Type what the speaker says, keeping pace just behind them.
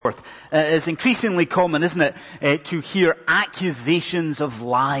It's increasingly common, isn't it, to hear accusations of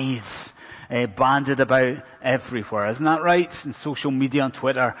lies bandied about everywhere. Isn't that right? In social media, on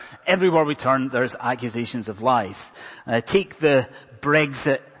Twitter, everywhere we turn, there's accusations of lies. Take the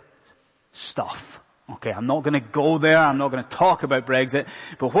Brexit stuff. Okay, I'm not going to go there. I'm not going to talk about Brexit.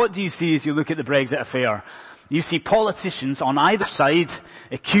 But what do you see as you look at the Brexit affair? You see politicians on either side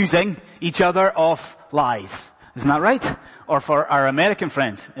accusing each other of lies. Isn't that right? Or for our American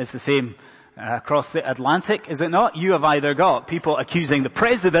friends, it's the same across the Atlantic, is it not? You have either got people accusing the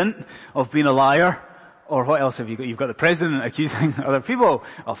president of being a liar, or what else have you got? You've got the president accusing other people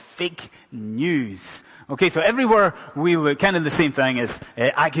of fake news. Okay, so everywhere we look, kind of the same thing as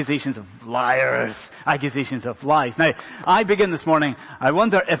accusations of liars, accusations of lies. Now, I begin this morning, I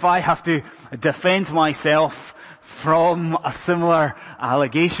wonder if I have to defend myself from a similar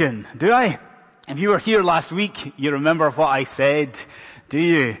allegation. Do I? If you were here last week, you remember what I said, do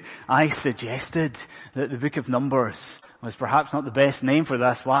you? I suggested that the book of Numbers was perhaps not the best name for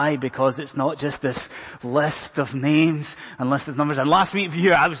this. Why? Because it's not just this list of names and list of numbers. And last week, if you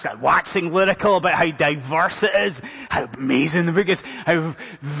hear, I was waxing lyrical about how diverse it is, how amazing the book is, how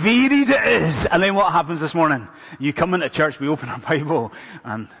varied it is. And then what happens this morning? You come into church, we open our Bible,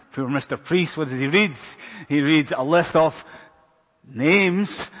 and poor Mr. Priest, what does he read? He reads a list of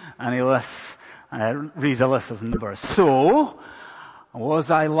names, and he reads a list of numbers. So, was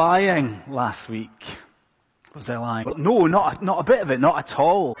I lying last week? Was I lying? No, not a bit of it, not at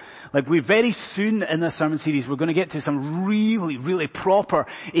all. Like, we very soon in this sermon series, we're going to get to some really, really proper,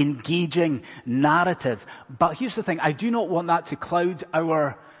 engaging narrative. But here's the thing, I do not want that to cloud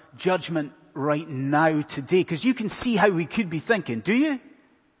our judgment right now today, because you can see how we could be thinking, do you?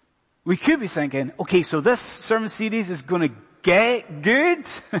 We could be thinking, okay, so this sermon series is going to get good.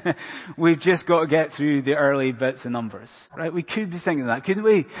 We've just got to get through the early bits of Numbers, right? We could be thinking that, couldn't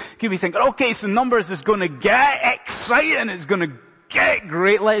we? Could be thinking, okay, so Numbers is going to get exciting. It's going to get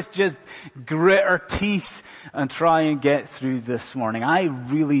great. Let's just grit our teeth and try and get through this morning. I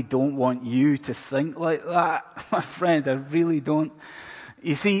really don't want you to think like that, my friend. I really don't.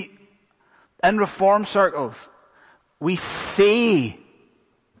 You see, in Reform circles, we say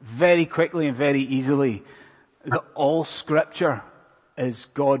very quickly and very easily that all Scripture is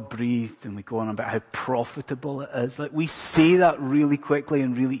God-breathed, and we go on about how profitable it is. Like, we say that really quickly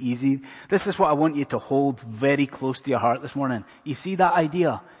and really easy. This is what I want you to hold very close to your heart this morning. You see that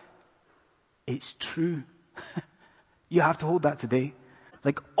idea? It's true. You have to hold that today.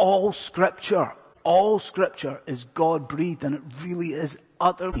 Like, all Scripture is God-breathed, and it really is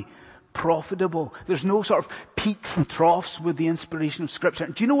utterly profitable. There's no sort of peaks and troughs with the inspiration of Scripture.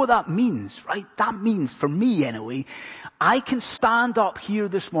 Do you know what that means, right? That means, for me anyway, I can stand up here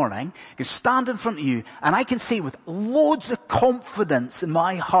this morning, I can stand in front of you, and I can say with loads of confidence in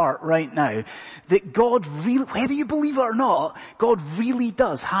my heart right now that God really, whether you believe it or not, God really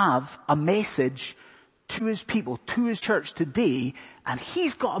does have a message to His people, to His church today, and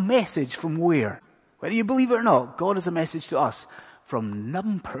He's got a message from where? Whether you believe it or not, God has a message to us from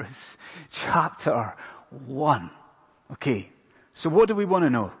Numbers chapter 1. Okay, so what do we want to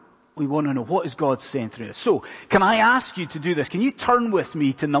know? We want to know, what is God saying through this? So, can I ask you to do this? Can you turn with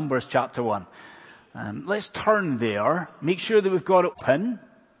me to Numbers chapter 1? Let's turn there. Make sure that we've got it open.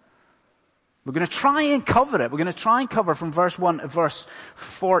 We're going to try and cover it. We're going to try and cover from verse 1 to verse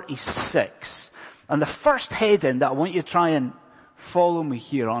 46. And the first heading that I want you to try and follow me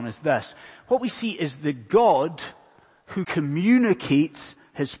here on is this. What we see is the God who communicates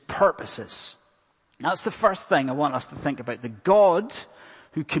His purposes. That's the first thing I want us to think about. The God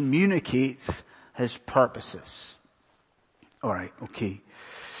who communicates His purposes. Alright, okay.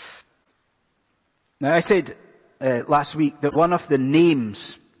 Now I said last week that one of the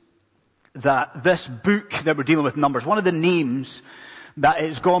names that this book that we're dealing with, Numbers, one of the names that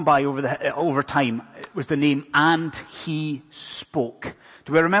has gone by over time was the name "And He Spoke."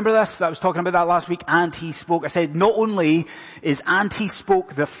 Do we remember this? I was talking about that last week. And He spoke. I said not only is "and He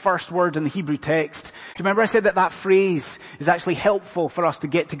spoke" the first word in the Hebrew text. Do you remember I said that phrase is actually helpful for us to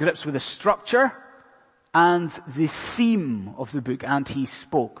get to grips with the structure and the theme of the book, "And He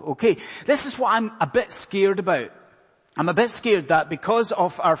spoke." Okay, this is what I'm a bit scared about. I'm a bit scared that because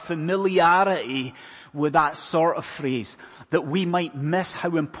of our familiarity with that sort of phrase, that we might miss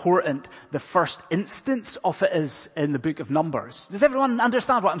how important the first instance of it is in the book of Numbers. Does everyone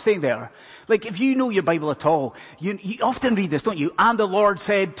understand what I'm saying there? Like, if you know your Bible at all, you often read this, don't you? And the Lord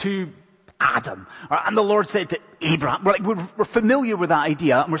said to Adam, and the Lord said to Abraham. We're familiar with that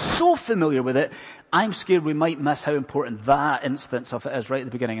idea, and we're so familiar with it, I'm scared we might miss how important that instance of it is right at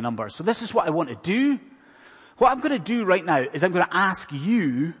the beginning of Numbers. So this is what I want to do. What I'm going to do right now is I'm going to ask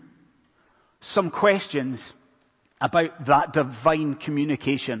you some questions about that divine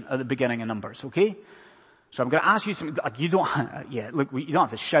communication at the beginning of Numbers, okay? So I'm going to ask you something. You don't have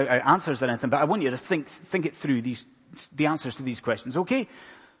to shout out answers or anything, but I want you to think it through, the answers to these questions, okay?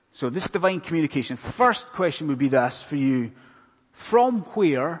 So this divine communication. First question would be this for you. From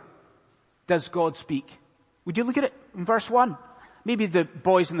where does God speak? Would you look at it in verse 1? Maybe the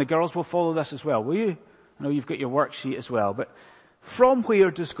boys and the girls will follow this as well, will you? I know you've got your worksheet as well, but from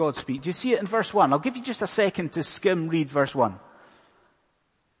where does God speak? Do you see it in verse 1? I'll give you just a second to skim read verse 1.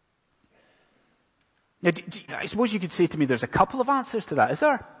 Now, I suppose you could say to me there's a couple of answers to that, is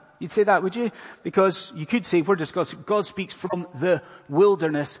there? You'd say that, would you? Because you could say, where does God speak? God speaks from the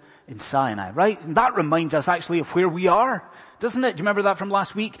wilderness in Sinai, right? And that reminds us actually of where we are, doesn't it? Do you remember that from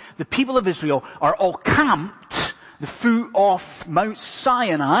last week? The people of Israel are all camped the foot of Mount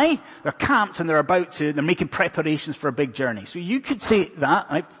Sinai. They're camped and they're making preparations for a big journey. So you could say that,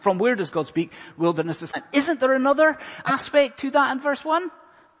 right? From where does God speak? Wilderness is Sinai. Isn't there another aspect to that in verse 1?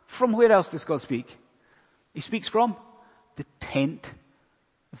 From where else does God speak? He speaks from the tent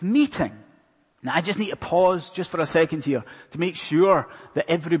of meeting. Now I just need to pause just for a second here to make sure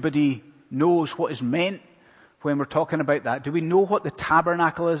that everybody knows what is meant when we're talking about that. Do we know what the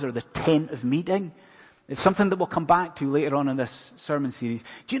tabernacle is, or the tent of meeting? It's something that we'll come back to later on in this sermon series.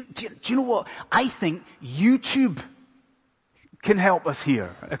 Do you know what? I think YouTube can help us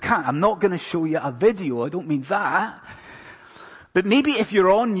here. I'm not going to show you a video. I don't mean that. But maybe if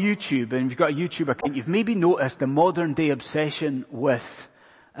you're on YouTube and you've got a YouTube account, you've maybe noticed the modern day obsession with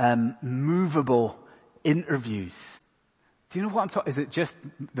movable interviews. Do you know what I'm talking? Is it just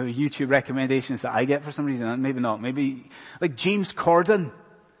the YouTube recommendations that I get for some reason? Maybe not. Maybe like James Corden.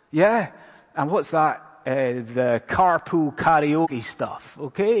 Yeah. And what's that? The carpool karaoke stuff.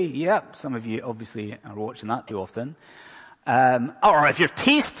 Okay. Yep. Some of you obviously are watching that too often. Or if your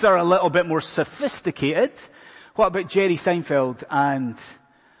tastes are a little bit more sophisticated, what about Jerry Seinfeld and,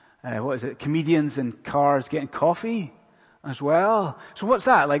 comedians in cars getting coffee as well? So what's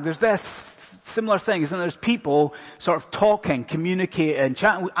that? Like there's this similar thing, isn't there? There's people sort of talking, communicating,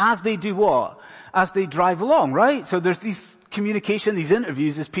 chatting as they do what? As they drive along, right? So there's these communication, these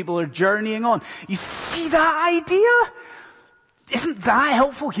interviews as people are journeying on. You see that idea? Isn't that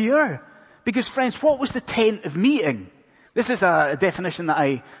helpful here? Because friends, what was the tent of meeting? This is a definition that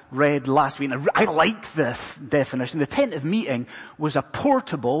I read last week, and I like this definition. The tent of meeting was a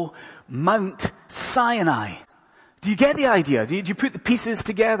portable Mount Sinai. Do you get the idea? Do you put the pieces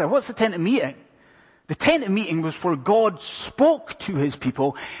together? What's the tent of meeting? The tent of meeting was where God spoke to his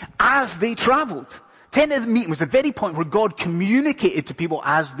people as they traveled. Tent of meeting was the very point where God communicated to people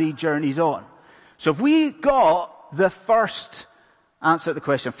as they journeyed on. So if we got the first answer to the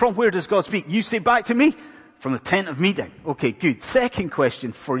question, from where does God speak? You say back to me, from the tent of meeting. Okay, good. Second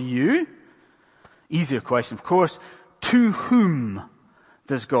question for you. Easier question, of course. To whom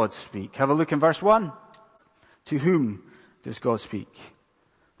does God speak? Have a look in verse 1. To whom does God speak?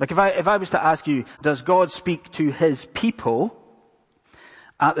 Like if I was to ask you, does God speak to his people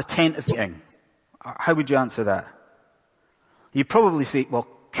at the tent of meeting? How would you answer that? You'd probably say, well,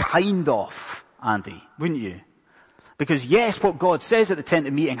 kind of, Andy, wouldn't you? Because yes, what God says at the tent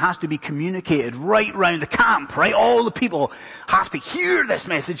of meeting has to be communicated right round the camp, right? All the people have to hear this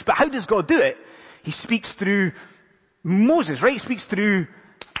message, but how does God do it? He speaks through Moses, right? He speaks through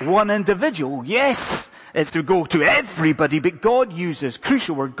one individual. Yes, it's to go to everybody, but God uses,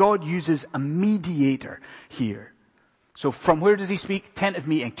 crucial word, God uses a mediator here. So from where does he speak? Tent of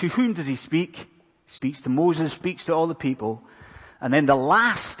meeting. To whom does he speak? He speaks to Moses, speaks to all the people. And then the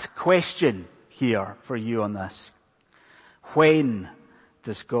last question here for you on this. When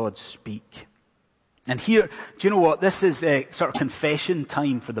does God speak? And here, do you know what? This is a sort of confession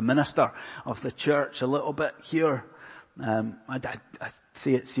time for the minister of the church a little bit here. I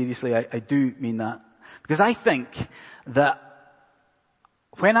say it seriously. I do mean that. Because I think that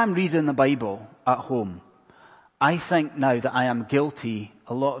when I'm reading the Bible at home, I think now that I am guilty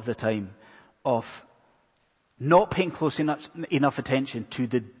a lot of the time of not paying close enough attention to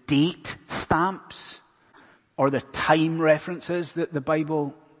the date stamps or the time references that the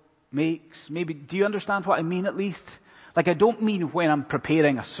Bible makes. Maybe, do you understand what I mean at least? Like I don't mean when I'm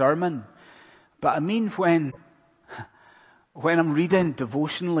preparing a sermon, but I mean when I'm reading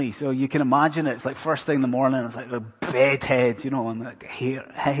devotionally. So you can imagine it's like first thing in the morning, it's like the bedhead, and like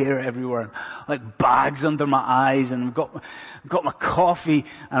hair everywhere, and like bags under my eyes, and I've got my coffee,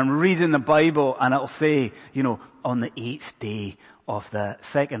 and I'm reading the Bible, and it'll say, on the 8th day of the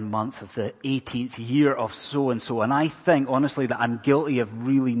 2nd month of the 18th year of so and so. And I think honestly that I'm guilty of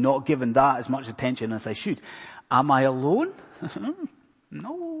really not giving that as much attention as I should. Am I alone?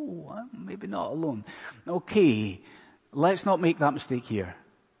 No, I'm maybe not alone. Okay, let's not make that mistake here.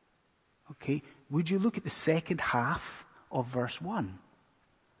 Okay, would you look at the second half of verse 1?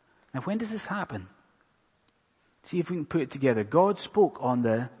 Now, when does this happen? See if we can put it together. God spoke on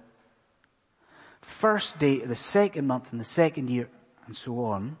the first day of the second month in the second year, and so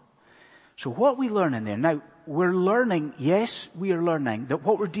on. So what we learn in there, now we're learning, yes, we are learning that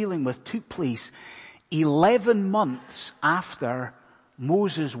what we're dealing with took place 11 months after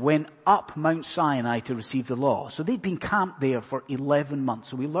Moses went up Mount Sinai to receive the law. So they'd been camped there for 11 months.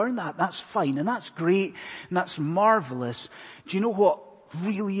 So we learn that. That's fine and that's great and that's marvelous. Do you know what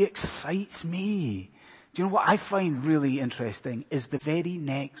really excites me? Do you know what I find really interesting is the very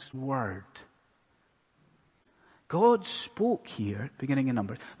next word. God spoke here, beginning in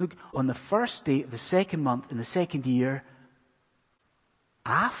Numbers. Look, on the first day of the second month in the second year,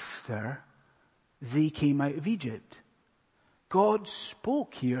 after they came out of Egypt. God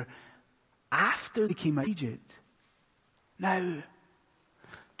spoke here after they came out of Egypt. Now,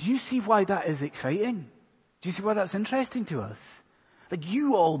 do you see why that is exciting? Do you see why that's interesting to us? Like,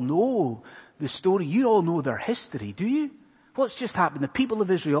 you all know the story. You all know their history, do you? What's just happened? The people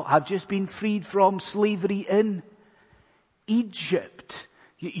of Israel have just been freed from slavery in Egypt.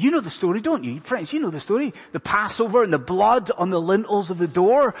 You know the story, don't you? Friends, you know the story. The Passover and the blood on the lintels of the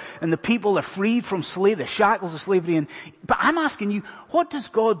door and the people are freed from the shackles of slavery. But I'm asking you, what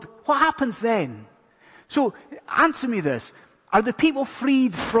happens then? So answer me this. Are the people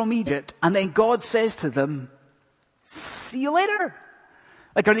freed from Egypt and then God says to them, see you later?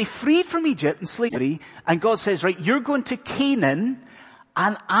 Like, are they freed from Egypt and slavery and God says, right, you're going to Canaan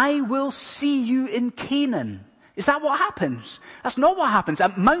and I will see you in Canaan? Is that what happens? That's not what happens.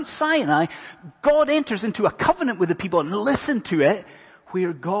 At Mount Sinai, God enters into a covenant with the people, and listen to it,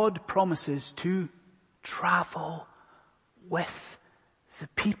 where God promises to travel with the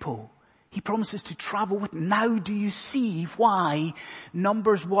people. He promises to travel with. Now do you see why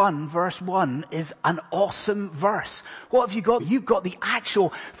Numbers 1 verse 1 is an awesome verse? What have you got? You've got the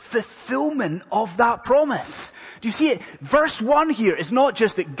actual fulfillment of that promise. Do you see it? Verse 1 here is not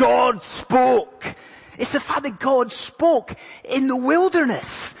just that God spoke. It's the fact that God spoke in the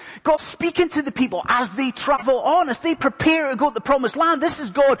wilderness. God speaking to the people as they travel on, as they prepare to go to the promised land. This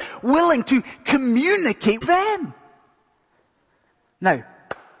is God willing to communicate with them. Now,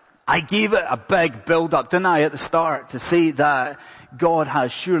 I gave it a big build-up, didn't I, at the start, to say that God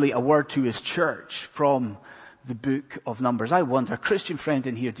has surely a word to his church from the book of Numbers. I wonder, Christian friend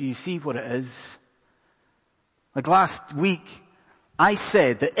in here, do you see what it is? Like last week, I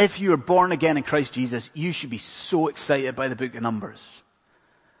said that if you are born again in Christ Jesus, you should be so excited by the book of Numbers.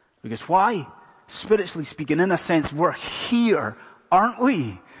 Because why? Spiritually speaking, in a sense, we're here, aren't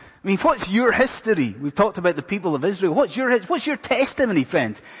we? I mean, what's your history? We've talked about the people of Israel. What's your testimony,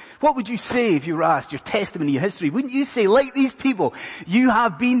 friends? What would you say if you were asked your testimony, your history? Wouldn't you say, like these people, you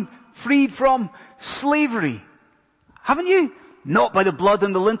have been freed from slavery? Haven't you? Not by the blood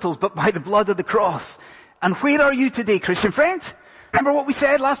on the lintels, but by the blood of the cross. And where are you today, Christian friend? Remember what we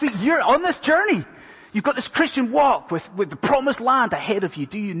said last week? You're on this journey. You've got this Christian walk with the promised land ahead of you.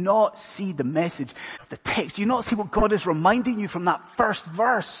 Do you not see the message, the text? Do you not see what God is reminding you from that first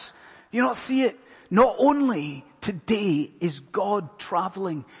verse? Do you not see it? Not only today is God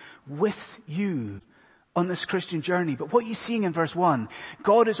traveling with you on this Christian journey, but what you're seeing in verse 1,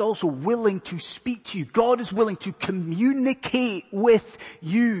 God is also willing to speak to you. God is willing to communicate with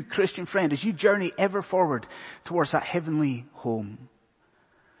you, Christian friend, as you journey ever forward towards that heavenly home.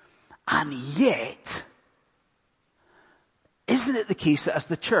 And yet, isn't it the case that as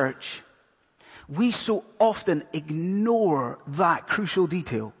the church, we so often ignore that crucial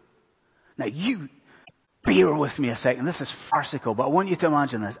detail? Now you, bear with me a second. This is farcical, but I want you to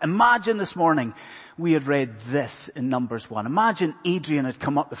imagine this. Imagine this morning we had read this in Numbers 1. Imagine Adrian had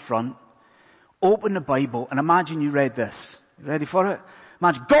come up the front, opened the Bible, and imagine you read this. You ready for it?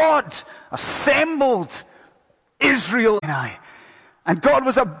 Imagine God assembled Israel and God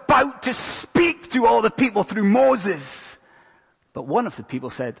was about to speak to all the people through Moses. But one of the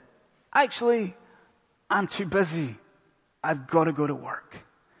people said, actually, I'm too busy. I've got to go to work.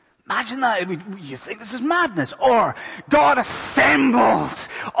 Imagine that. You think this is madness. Or God assembled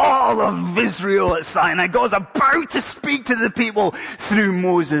all of Israel at Sinai. God's about to speak to the people through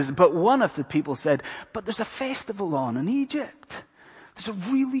Moses. But one of the people said, but there's a festival on in Egypt. There's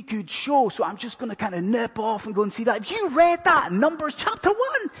a really good show, so I'm just going to kind of nip off and go and see that. If you read that in Numbers chapter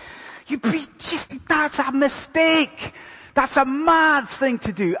 1, that's a mistake. That's a mad thing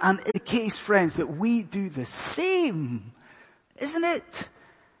to do. And in the case, friends, that we do the same, isn't it?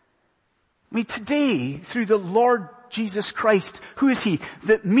 I mean, today, through the Lord Jesus Christ. Who is he?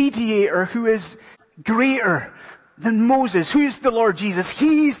 The mediator who is greater than Moses. Who is the Lord Jesus?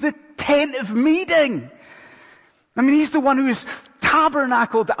 He's the tent of meeting. I mean, he's the one who is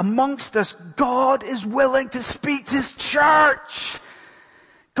tabernacled amongst us. God is willing to speak to his church.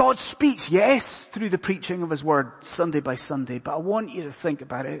 God speaks, yes, through the preaching of his word Sunday by Sunday, but I want you to think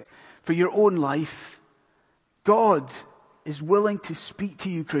about it for your own life. God is willing to speak to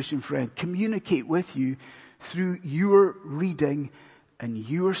you, Christian friend, communicate with you through your reading and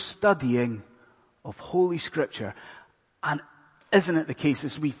your studying of Holy Scripture. And isn't it the case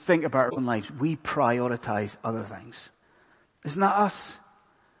as we think about our own lives, we prioritize other things? Isn't that us?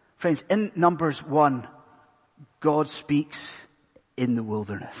 Friends, in Numbers 1, God speaks in the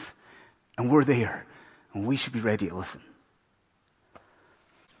wilderness. And we're there. And we should be ready to listen.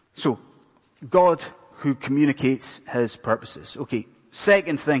 So, God who communicates his purposes. Okay,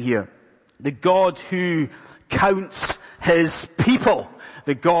 second thing here. The God who counts his people.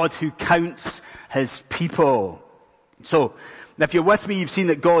 The God who counts his people. So, if you're with me, you've seen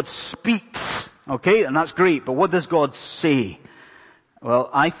that God speaks. Okay, and that's great. But what does God say?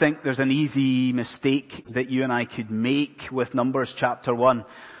 Well, I think there's an easy mistake that you and I could make with Numbers chapter 1.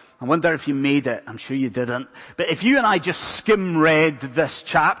 I wonder if you made it. I'm sure you didn't. But if you and I just skim read this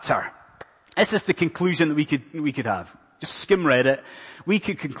chapter, this is the conclusion that we could have. Just skim read it. We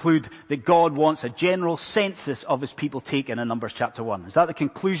could conclude that God wants a general census of his people taken in Numbers chapter 1. Is that the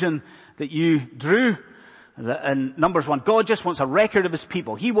conclusion that you drew? That in Numbers 1, God just wants a record of his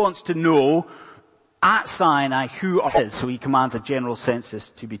people. He wants to know at Sinai who are his, so he commands a general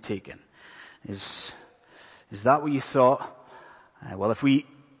census to be taken. Is that what you thought? Well, if we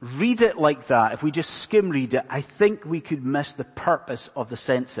read it like that, if we just skim read it, I think we could miss the purpose of the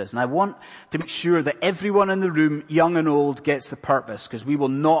census. And I want to make sure that everyone in the room, young and old, gets the purpose, because we will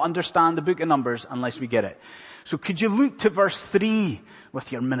not understand the book of Numbers unless we get it. So could you look to verse 3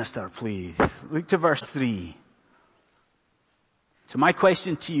 with your minister, please? Look to verse 3. So my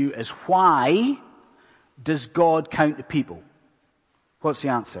question to you is, why does God count the people? What's the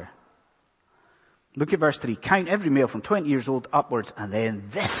answer? Look at verse 3. Count every male from 20 years old upwards, and then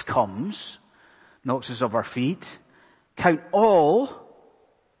this comes, knocks us off our feet. Count all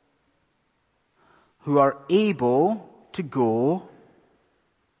who are able to go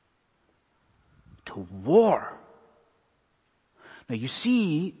to war. Now you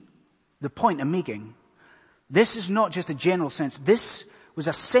see the point I'm making. This is not just a general census. This was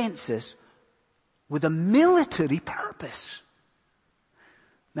a census with a military purpose.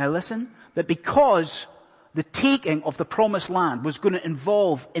 Now listen, that because the taking of the promised land was going to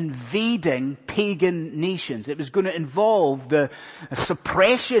involve invading pagan nations, it was going to involve the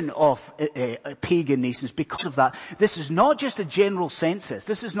suppression of pagan nations. Because of that, this is not just a general census.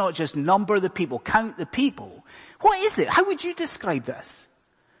 This is not just number the people, count the people. What is it? How would you describe this?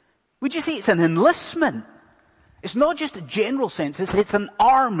 Would you say it's an enlistment? It's not just a general census, it's an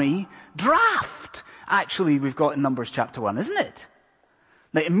army draft. Actually, we've got in Numbers chapter 1, isn't it?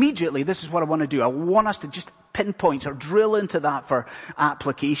 Now immediately, this is what I want to do. I want us to just pinpoint or drill into that for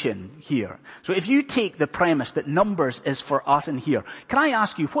application here. So if you take the premise that Numbers is for us in here, can I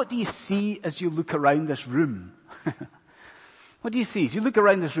ask you, what do you see as you look around this room? What do you see? As you look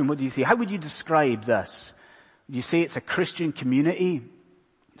around this room, what do you see? How would you describe this? Would you say it's a Christian community?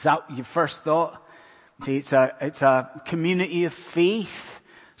 Is that your first thought? Say it's a community of faith.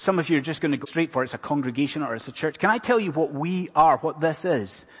 Some of you are just going to go straight for it. It's a congregation or it's a church. Can I tell you what we are, what this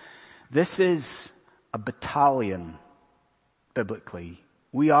is? This is a battalion, biblically.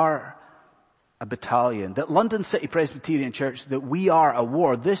 We are a battalion. That London City Presbyterian Church, that we are a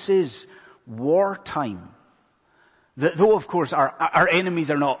war. This is wartime. Though, of course, our enemies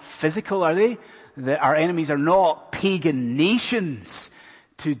are not physical, are they? Our enemies are not pagan nations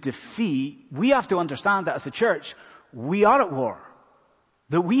to defeat. We have to understand that as a church, we are at war.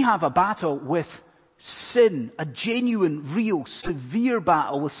 That we have a battle with sin, a genuine, real, severe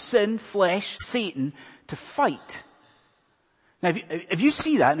battle with sin, flesh, Satan, to fight. Now, if you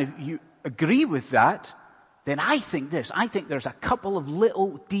see that and if you agree with that, then I think there's a couple of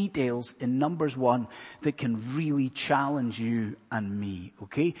little details in Numbers 1 that can really challenge you and me,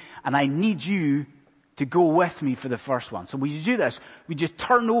 okay? And I need you to go with me for the first one. So we do this. We just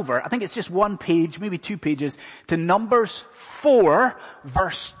turn over, I think it's just one page, maybe 2 pages, to Numbers 4,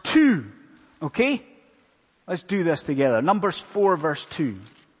 verse 2. Okay? Let's do this together. Numbers 4, verse 2.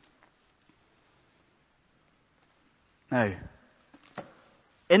 Now,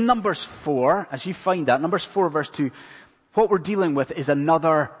 in Numbers 4, as you find that, Numbers 4, verse 2, what we're dealing with is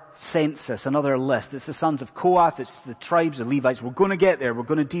another census, another list. It's the sons of Kohath, it's the tribes of Levites. We're going to get there. We're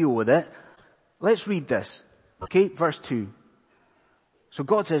going to deal with it. Let's read this. Okay, verse 2. So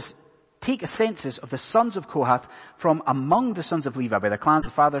God says, take a census of the sons of Kohath from among the sons of Levi by their clans,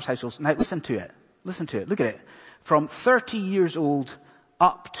 their fathers' households. Now listen to it. Listen to it. Look at it. From 30 years old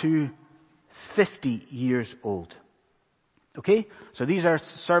up to 50 years old. Okay? So these are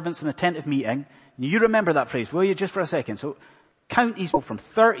servants in attentive meeting. You remember that phrase, will you, just for a second? So count these from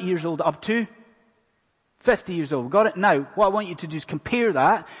 30 years old up to 50 years old. Got it? Now, what I want you to do is compare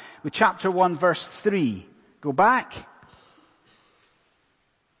that with chapter 1 verse 3. Go back.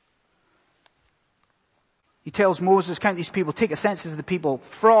 He tells Moses, count these people, take a census of the people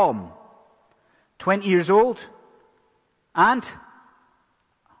from 20 years old and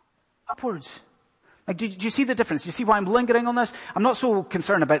upwards. Like, do you see the difference? Do you see why I'm lingering on this? I'm not so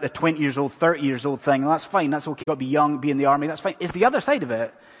concerned about the 20 years old, 30 years old thing. That's fine. That's okay. You've got to be young, be in the army. That's fine. It's the other side of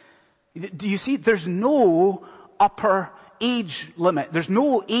it. Do you see? There's no upper age limit. There's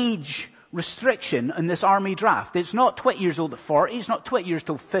no age restriction in this army draft. It's not 20 years old at 40. It's not 20 years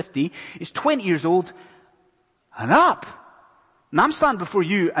till 50. It's 20 years old and up. And I'm standing before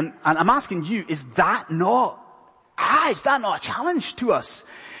you and I'm asking you, is that not a challenge to us?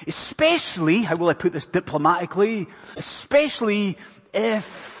 Especially, how will I put this diplomatically? Especially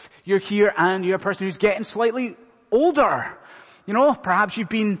if you're here and you're a person who's getting slightly older. You know, perhaps you've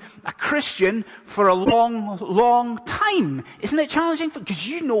been a Christian for a long, long time. Isn't it challenging? Because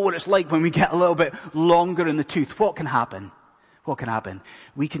you know what it's like when we get a little bit longer in the tooth. What can happen? What can happen?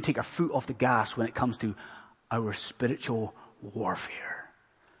 We can take our foot off the gas when it comes to our spiritual warfare.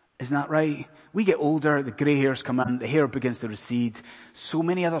 Isn't that right? We get older, the grey hairs come in, the hair begins to recede. So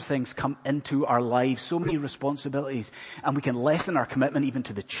many other things come into our lives, so many responsibilities, and we can lessen our commitment even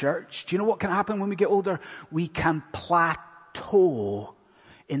to the church. Do you know what can happen when we get older? We can plateau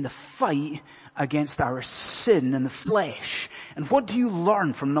in the fight against our sin and the flesh. And what do you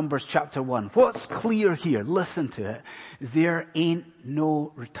learn from Numbers chapter 1? What's clear here? Listen to it. There ain't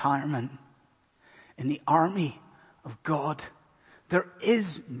no retirement in the army of God. There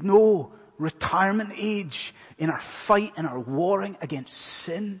is no retirement age in our fight and our warring against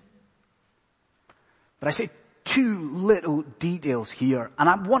sin. But I say two little details here, and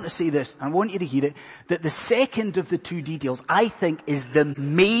I want to say this, and I want you to hear it, that the second of the two details, I think, is the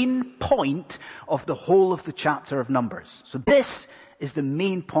main point of the whole of the chapter of Numbers. So this is the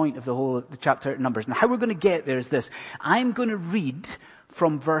main point of the whole of the chapter of Numbers. Now how we're going to get there is this. I'm going to read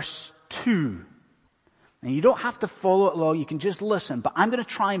from verse 2. And you don't have to follow it along, you can just listen, but I'm going to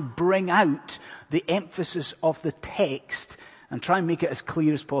try and bring out the emphasis of the text and try and make it as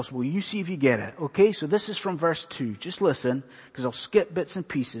clear as possible. You see if you get it, okay? So this is from verse 2. Just listen, because I'll skip bits and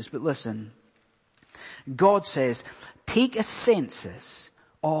pieces, but listen. God says, take a census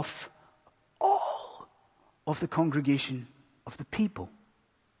of all of the congregation of the people.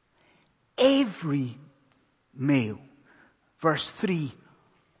 Every male. Verse 3,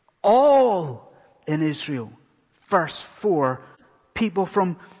 all in Israel. Verse 4, people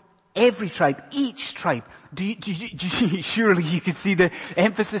from every tribe, each tribe. Surely you can see the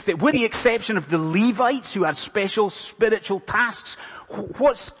emphasis that with the exception of the Levites who had special spiritual tasks,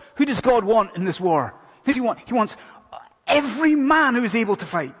 who does God want in this war? Who does he want? He wants every man who is able to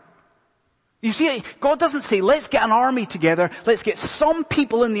fight. You see, God doesn't say, let's get an army together, let's get some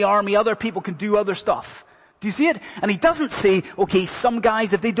people in the army, other people can do other stuff. Do you see it? And he doesn't say, okay, some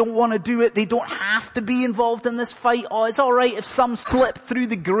guys, if they don't want to do it, they don't have to be involved in this fight. Oh, it's alright if some slip through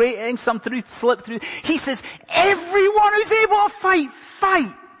the grating, some slip through. He says, everyone who's able to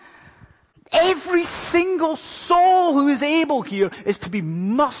fight. Every single soul who is able here is to be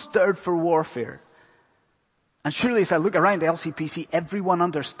mustered for warfare. And surely as I look around LCPC, everyone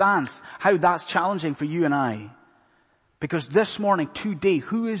understands how that's challenging for you and I. Because this morning, today,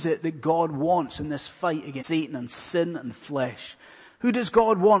 who is it that God wants in this fight against Satan and sin and the flesh? Who does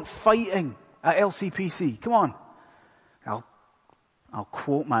God want fighting at LCPC? Come on. I'll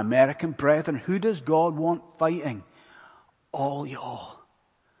quote my American brethren. Who does God want fighting? All y'all.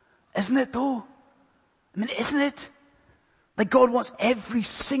 Isn't it though? I mean, isn't it? Like God wants every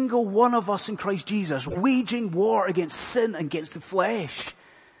single one of us in Christ Jesus waging war against sin and against the flesh.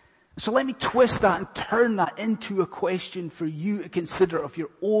 So let me twist that and turn that into a question for you to consider of your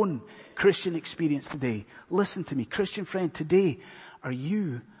own Christian experience today. Listen to me, Christian friend, today, are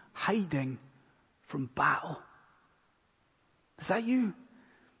you hiding from battle? Is that you?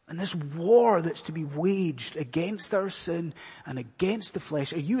 And this war that's to be waged against our sin and against the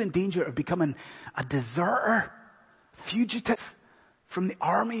flesh, are you in danger of becoming a deserter, fugitive from the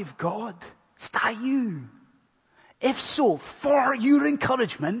army of God? Is that you? If so, for your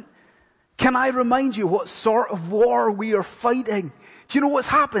encouragement, Can I remind you what sort of war we are fighting? Do you know what's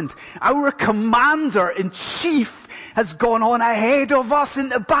happened? Our commander-in-chief has gone on ahead of us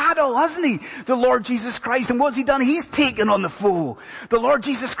into battle, hasn't he? The Lord Jesus Christ. And what's he done? He's taken on the foe. The Lord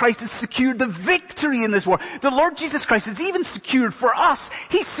Jesus Christ has secured the victory in this war. The Lord Jesus Christ has even secured for us.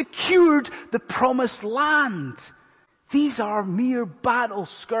 He's secured the promised land. These are mere battle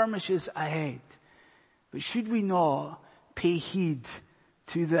skirmishes ahead. But should we not pay heed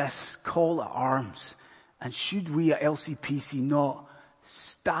to this call to arms? And should we at LCPC not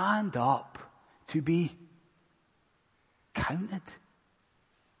stand up to be counted?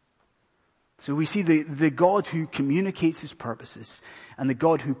 So we see the God who communicates his purposes and the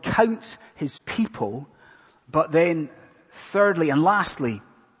God who counts his people. But then thirdly and lastly,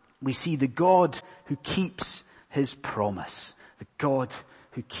 we see the God who keeps his promise. The God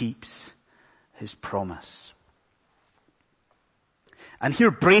who keeps his promise. And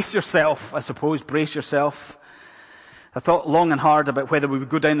here, brace yourself, I suppose, brace yourself. I thought long and hard about whether we would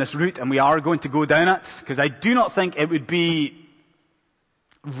go down this route, and we are going to go down it, because I do not think it would be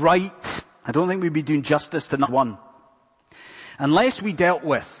right. I don't think we'd be doing justice to number one, unless we dealt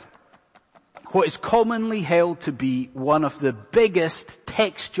with what is commonly held to be one of the biggest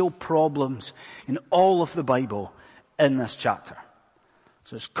textual problems in all of the Bible in this chapter.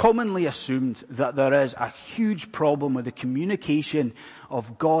 So it's commonly assumed that there is a huge problem with the communication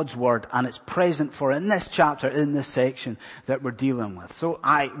of God's word, and it's present for in this chapter, in this section that we're dealing with. So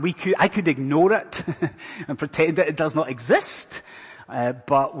I could ignore it and pretend that it does not exist,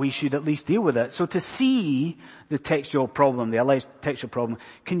 but we should at least deal with it. So to see the textual problem, the alleged textual problem,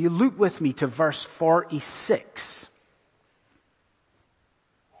 can you look with me to verse 46?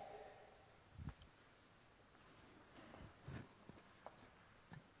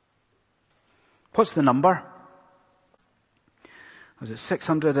 What's the number? Was it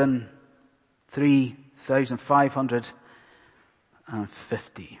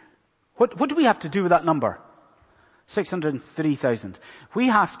 603,550? What do we have to do with that number? 603,000. We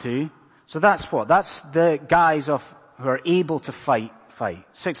have to, so that's what? That's the guys who are able to fight.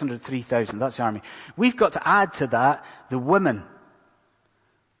 603,000, that's the army. We've got to add to that the women,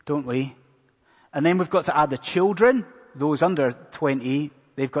 don't we? And then we've got to add the children, those under 20,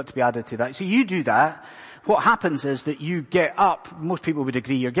 they've got to be added to that. So you do that. What happens is that you get up, most people would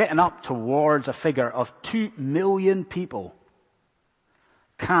agree, you're getting up towards a figure of 2 million people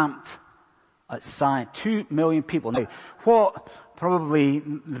camped at Sinai. 2 million people. Now, what probably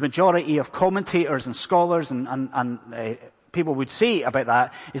the majority of commentators and scholars and people would say about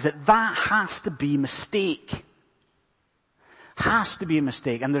that is that has to be a mistake. Has to be a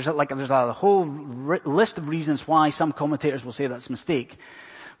mistake. And there's a whole list of reasons why some commentators will say that's a mistake.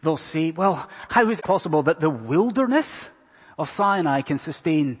 They'll say, well, how is it possible that the wilderness of Sinai can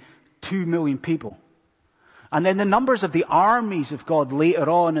sustain 2 million people? And then the numbers of the armies of God later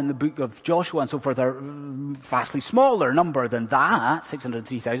on in the book of Joshua and so forth are vastly smaller number than that,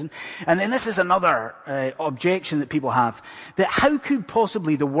 603,000. And then this is another objection that people have, that how could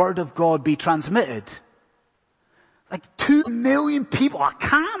possibly the word of God be transmitted? Like 2 million people, a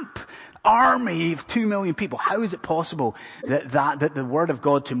camp army of 2 million people. How is it possible that the word of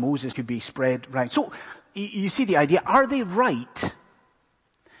God to Moses could be spread around? So, you see the idea. Are they right?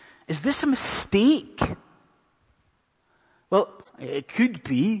 Is this a mistake? Well, it could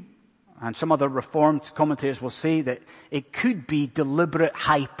be, and some other Reformed commentators will say that it could be deliberate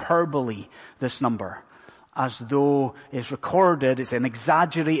hyperbole, this number. As though it's recorded, it's an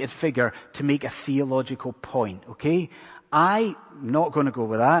exaggerated figure to make a theological point, okay? I'm not going to go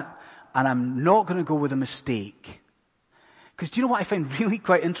with that, and I'm not going to go with a mistake. Because do you know what I find really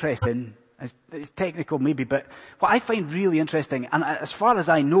quite interesting? It's technical maybe, but what I find really interesting, and as far as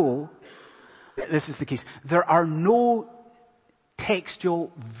I know, this is the case, there are no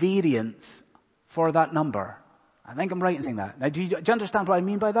textual variants for that number. I think I'm right in saying that. Now, do you understand what I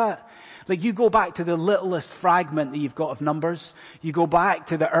mean by that? Like, you go back to the littlest fragment that you've got of Numbers. You go back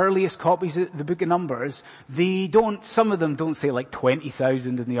to the earliest copies of the book of Numbers. Some of them don't say like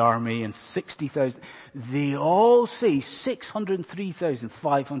 20,000 in the army and 60,000. They all say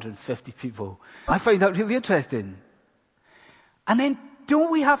 603,550 people. I find that really interesting. And then,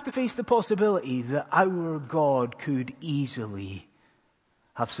 don't we have to face the possibility that our God could easily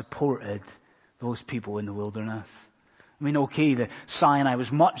have supported those people in the wilderness? I mean, okay, the Sinai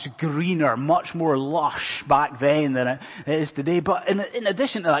was much greener, much more lush back then than it is today. But in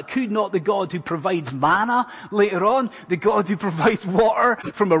addition to that, could not the God who provides manna later on, the God who provides water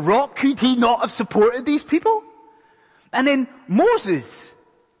from a rock, could he not have supported these people? And then Moses.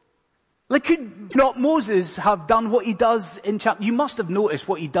 Like, could not Moses have done what he does in chapter? You must have noticed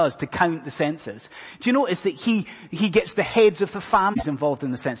what he does to count the census. Do you notice that he gets the heads of the families involved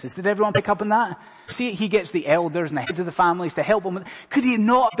in the census? Did everyone pick up on that? See, he gets the elders and the heads of the families to help him. Could he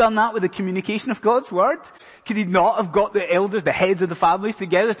not have done that with the communication of God's word? Could he not have got the elders, the heads of the families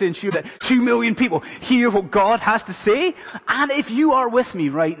together to ensure that 2 million people hear what God has to say? And if you are with me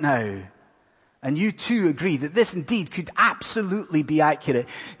right now, and you too agree that this indeed could absolutely be accurate,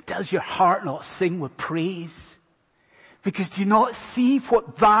 does your heart not sing with praise? Because do you not see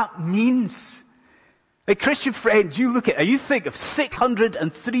what that means? A Christian friend, you think of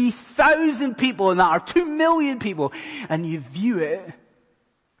 603,000 people in that, or 2 million people, and you view it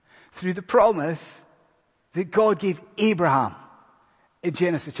through the promise that God gave Abraham in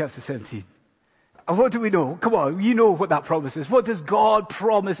Genesis chapter 17. And what do we know? Come on, you know what that promise is. What does God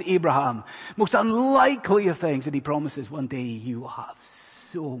promise Abraham? Most unlikely of things that he promises, one day you will have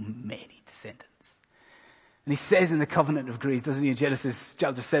so many descendants. And he says in the covenant of grace, doesn't he, in Genesis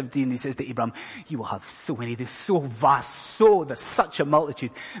chapter 17, he says to Abraham, you will have so many, they're so vast, there's such a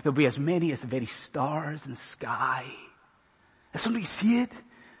multitude, there'll be as many as the very stars in the sky. As soon as you see it,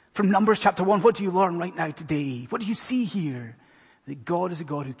 from Numbers chapter 1, what do you learn right now today? What do you see here? That God is a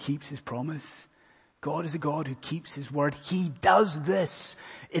God who keeps his promise. God is a God who keeps his word. He does this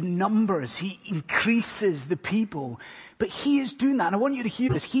in numbers. He increases the people. But he is doing that, and I want you to hear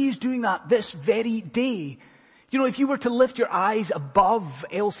this, he is doing that this very day. You know, if you were to lift your eyes above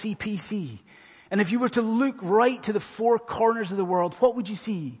LCPC, and if you were to look right to the four corners of the world, what would you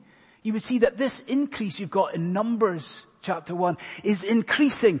see? You would see that this increase you've got in Numbers chapter 1 is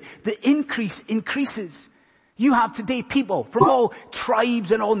increasing. The increase increases. You have today people from all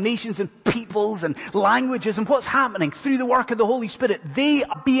tribes and all nations and peoples and languages, and what's happening through the work of the Holy Spirit? They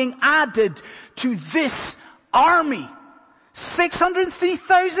are being added to this army.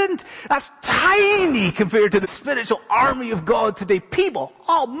 603,000? That's tiny compared to the spiritual army of God today. People,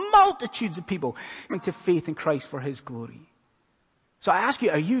 all multitudes of people coming to faith in Christ for his glory. So I ask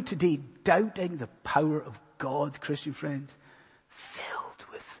you, are you today doubting the power of God, Christian friend? Filled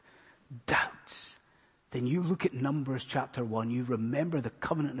with doubts. Then you look at Numbers chapter 1, you remember the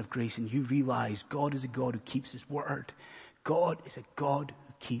covenant of grace, and you realize God is a God who keeps his word. God is a God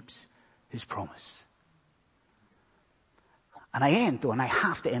who keeps his promise. And I end though, and I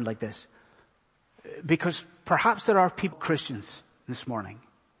have to end like this, because perhaps there are people, Christians, this morning,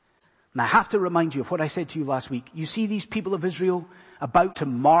 and I have to remind you of what I said to you last week. You see these people of Israel about to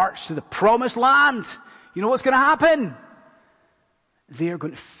march to the promised land. You know what's going to happen? They're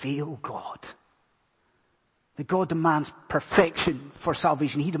going to fail God. That God demands perfection for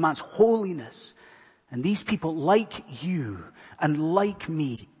salvation. He demands holiness. And these people, like you and like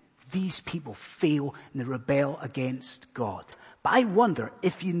me, these people fail and they rebel against God. But I wonder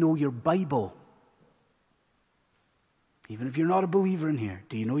if you know your Bible. Even if you're not a believer in here,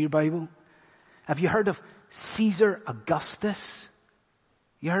 do you know your Bible? Have you heard of Caesar Augustus?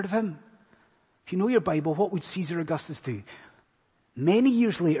 You heard of him? If you know your Bible, what would Caesar Augustus do? Many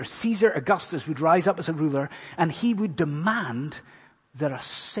years later, Caesar Augustus would rise up as a ruler, and he would demand that a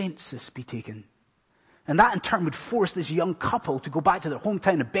census be taken. And that in turn would force this young couple to go back to their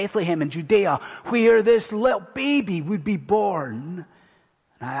hometown of Bethlehem in Judea, where this little baby would be born.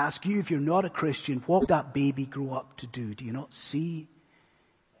 And I ask you, if you're not a Christian, what would that baby grow up to do? Do you not see?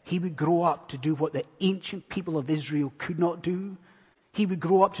 He would grow up to do what the ancient people of Israel could not do. He would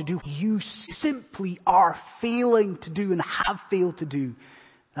grow up to do what you simply are failing to do and have failed to do.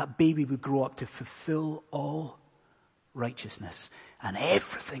 That baby would grow up to fulfill all righteousness. And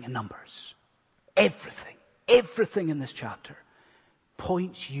everything in Numbers, everything in this chapter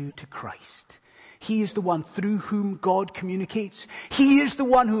points you to Christ. He is the one through whom God communicates. He is the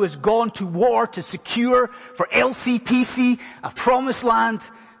one who has gone to war to secure for LCPC a promised land.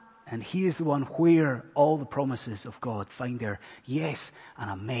 And he is the one where all the promises of God find their yes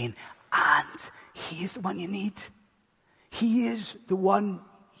and amen. And he is the one you need. He is the one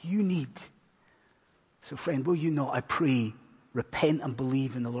you need. So friend, will you not, I pray, repent and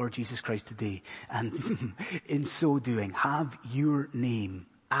believe in the Lord Jesus Christ today. And in so doing, have your name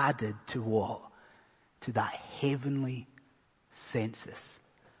added to what? To that heavenly census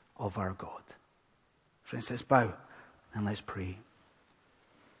of our God. Friends, let's bow and let's pray.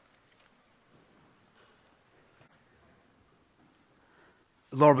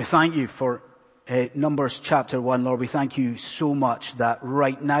 Lord, we thank you for Numbers chapter 1. Lord, we thank you so much that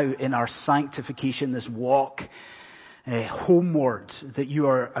right now in our sanctification, this walk homeward, that you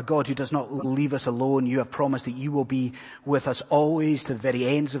are a God who does not leave us alone. You have promised that you will be with us always to the very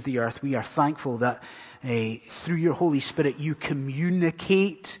ends of the earth. We are thankful that through your Holy Spirit you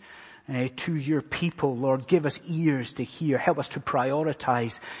communicate to your people. Lord, give us ears to hear. Help us to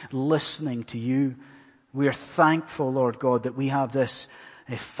prioritize listening to you. We are thankful, Lord God, that we have this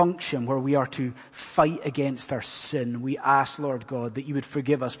function where we are to fight against our sin. We ask, Lord God, that you would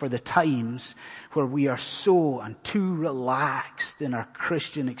forgive us for the times where we are so and too relaxed in our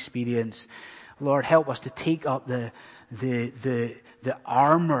Christian experience. Lord, help us to take up the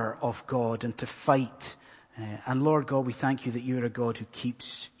armor of God and to fight. And Lord God, we thank you that you are a God who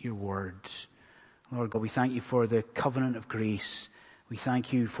keeps your word. Lord God, we thank you for the covenant of grace. We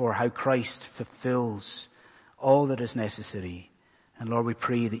thank you for how Christ fulfills all that is necessary. And Lord, we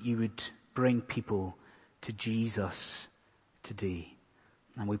pray that you would bring people to Jesus today.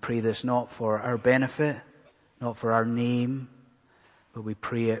 And we pray this not for our benefit, not for our name, but we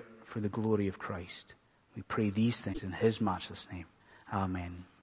pray it for the glory of Christ. We pray these things in his matchless name. Amen.